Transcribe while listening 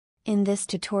In this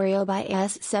tutorial by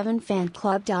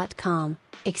S7fanclub.com,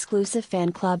 exclusive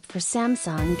fan club for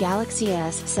Samsung Galaxy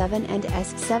S7 and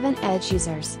S7 Edge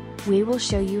users, we will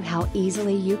show you how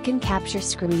easily you can capture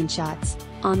screenshots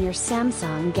on your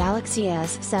Samsung Galaxy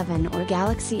S7 or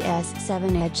Galaxy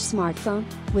S7 Edge smartphone,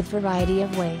 with variety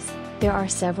of ways. There are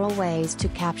several ways to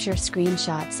capture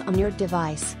screenshots on your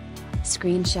device.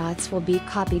 Screenshots will be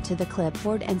copied to the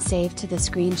clipboard and saved to the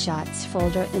screenshots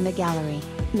folder in the gallery.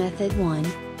 Method 1.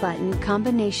 Button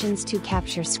combinations to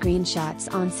capture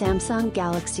screenshots on Samsung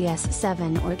Galaxy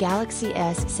S7 or Galaxy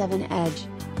S7 Edge.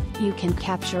 You can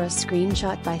capture a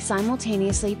screenshot by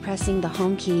simultaneously pressing the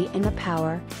home key and the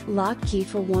power lock key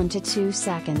for 1 to 2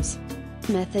 seconds.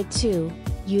 Method 2.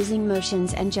 Using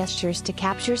motions and gestures to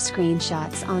capture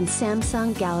screenshots on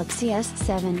Samsung Galaxy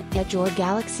S7 Edge or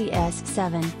Galaxy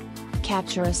S7.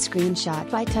 Capture a screenshot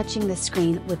by touching the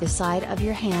screen with the side of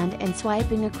your hand and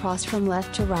swiping across from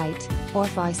left to right, or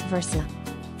vice versa.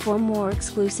 For more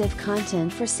exclusive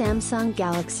content for Samsung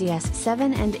Galaxy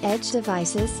S7 and Edge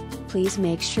devices, please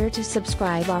make sure to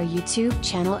subscribe our YouTube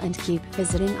channel and keep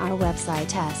visiting our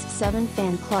website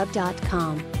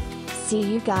s7fanclub.com. See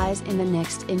you guys in the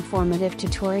next informative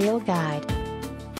tutorial guide.